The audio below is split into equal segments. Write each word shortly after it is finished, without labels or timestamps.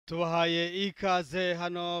tubahaye ikaze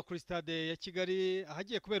hano kuri stade ya Kigali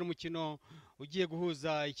ahagiye kubera umukino ugiye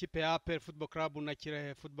guhuza ikipe ya Arpl Football Club na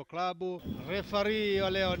Kirehe Football Club. Referee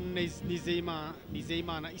leo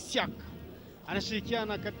Nizeyimana Isiak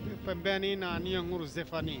anashirikiana pembeni na Niyonkuru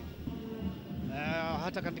Zefani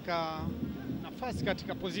hata katika nafasi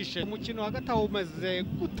katika position. Umukino hagati aho umaze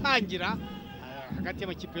gutangira hagati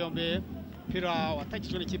y'amakipe yombi, pira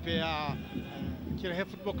watakijwe n'ikipe ya Kirehe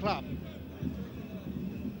Football Club.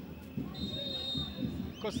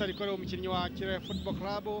 Kosa rikorewe umukinnyi wa Kirehe Football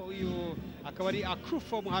Club, uyu akaba ari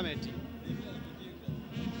Akrufo Mohamed.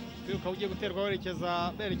 Kwiruka ugiye guterwa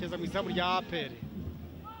berekeza mu izamu rya Arpl.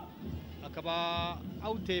 Akaba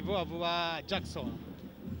outevo avuba Jackson.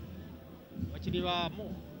 Abakinnyi ba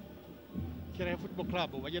Kirehe Football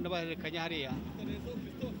Club bagenda bahererekanya hariya.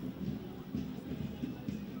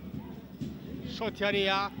 Shot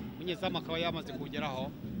hariya, umunyezamu akaba yamaze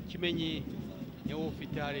kugeraho. Kimenyi niwe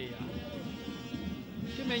ufite hariya.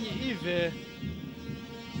 Kimenyi Yves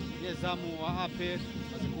nyezamu wa Arpl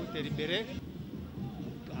maze kuwutera imbere.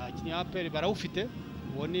 Abakinnyi Arpl barawufite,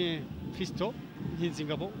 uwo ni Fisto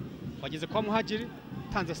Nkinzingabo bageze kwa Muhajiri,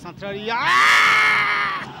 tanze centrali ya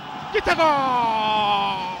Gitego!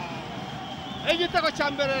 Igitego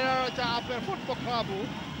cya mbere cya Arpl Football Club.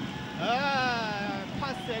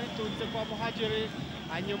 Pase ritunze kwa Muhajiri,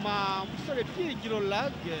 hanyuma umusore Byiringiro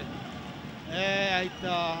Lage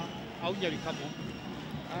ahita awunyabikamo.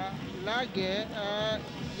 Lage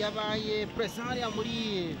yabaye present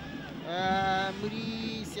muri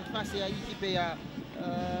surface ya ikipe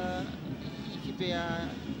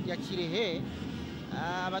ya Kirehe.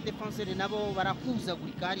 Abadefenseri nabo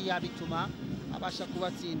barakuzagurika hariya bituma abasha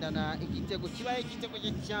kubatsindana igitego. Kibaye igitego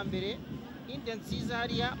cya mbere inde nziza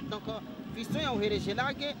hariya. Donc Fisto yawuhereje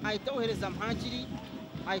Lage, ahita awuhereza Muhajiri,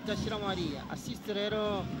 ahita ashyiramo hariya assist.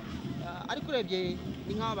 Rero ariko urebye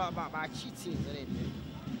ni nk'aho bacitsinze. Urebye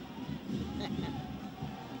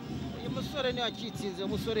uyu musore niwe wacitsinze.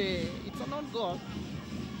 Umusore it's a non goal.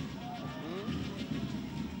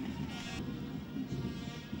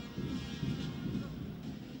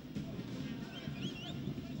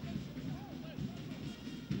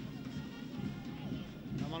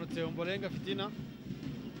 Amanutse Ombolenga Fitina,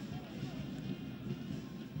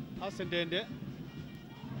 hasi ndende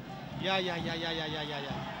ya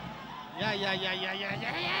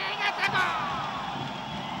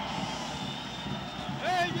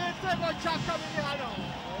igitego cya kabiri hano.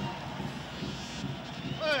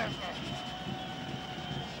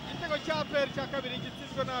 Igitego cya Arpl cya kabiri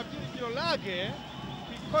gitsinzwe na Byiringiro Lage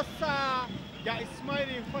ku ikosa rya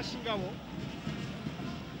Ismail Mfashingabo.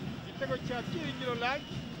 Igitego cya Byiringiro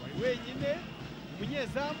Lage wari wenyine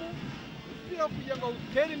umunyezamu, umupira kugira ngo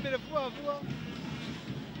utere imbere vuba vuba,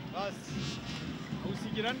 basi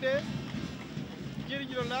awusigira nde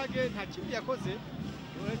Byiringiro Lage. Nta kindi yakoze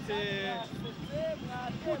uretse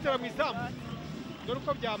kutera mu izamu. Dore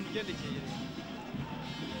uko byamugendekeye,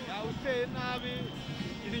 yawuteye nabi.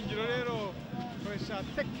 Byiringiro rero koresha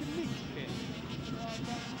tekinike,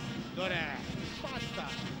 dore fasta.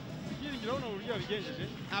 Byiringiro no buryo yabigenjeje,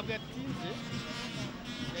 ntabwo yatinze,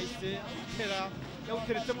 yahise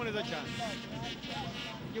yawuteretsemo neza cyane.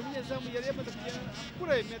 Iyo munyezamu yari yamaze kugera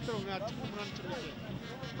kure metero nka 18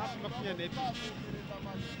 hafi 22.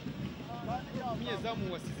 Umunyezamu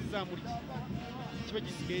wasize izamu rye, kiba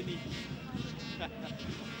gisigaye ni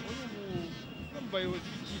uyu mubayobozi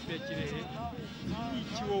w'ikipe ya Kirehe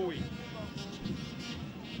iki wowe.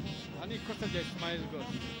 Ani ikosa rya Ismail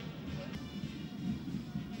rwose.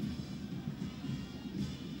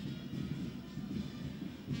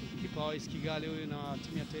 Kipa wa Kigali huyu na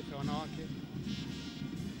timu ya taifa ya wanawake.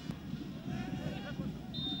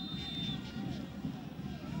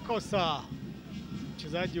 Kosa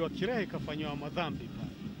mchezaji wa Kirehe kafanywa madhambi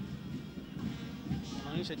pale.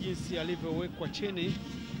 Anaonyesha jinsi alivyowekwa chini.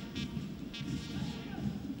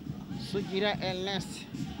 Sugira Ernest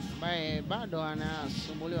ambaye bado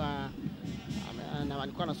anasumbuliwa,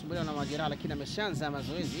 alikuwa anasumbuliwa na majeraha lakini ameshaanza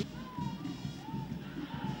mazoezi.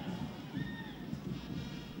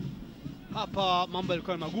 Hapa mambo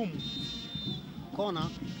yalikuwa magumu. Kona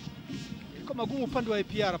ilikuwa magumu upande wa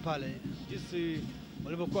APR pale, jinsi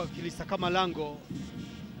walivyokuwa kilisakama lango.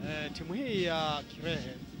 Timu hii ya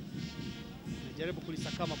Kirehe inajaribu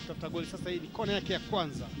kulisakama kutafuta goli. Sasa hii ni kona yake ya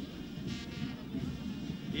kwanza.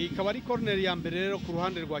 Ikaba ari corner ya mbere rero ku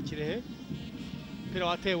ruhande rwa Kirehe. Mpira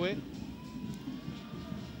watewe,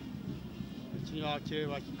 umukinnyi wa Kirehe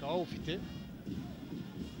bakikawa ufite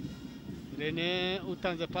Rene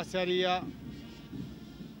utanze pasi hariya.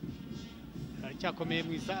 Aracyakomeye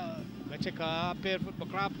mu gace ka Arpl Football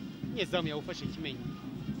Club. Nyezamu yawufashe Kimenyi.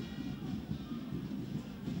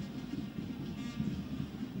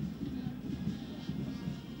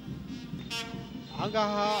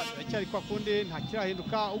 ahangaha cyari kwa kundi nta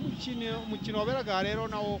kirahinduka. Umukino waberaga rero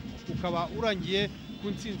nawo ukaba urangiye ku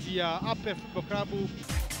ntsinzi ya Arpl Football Club.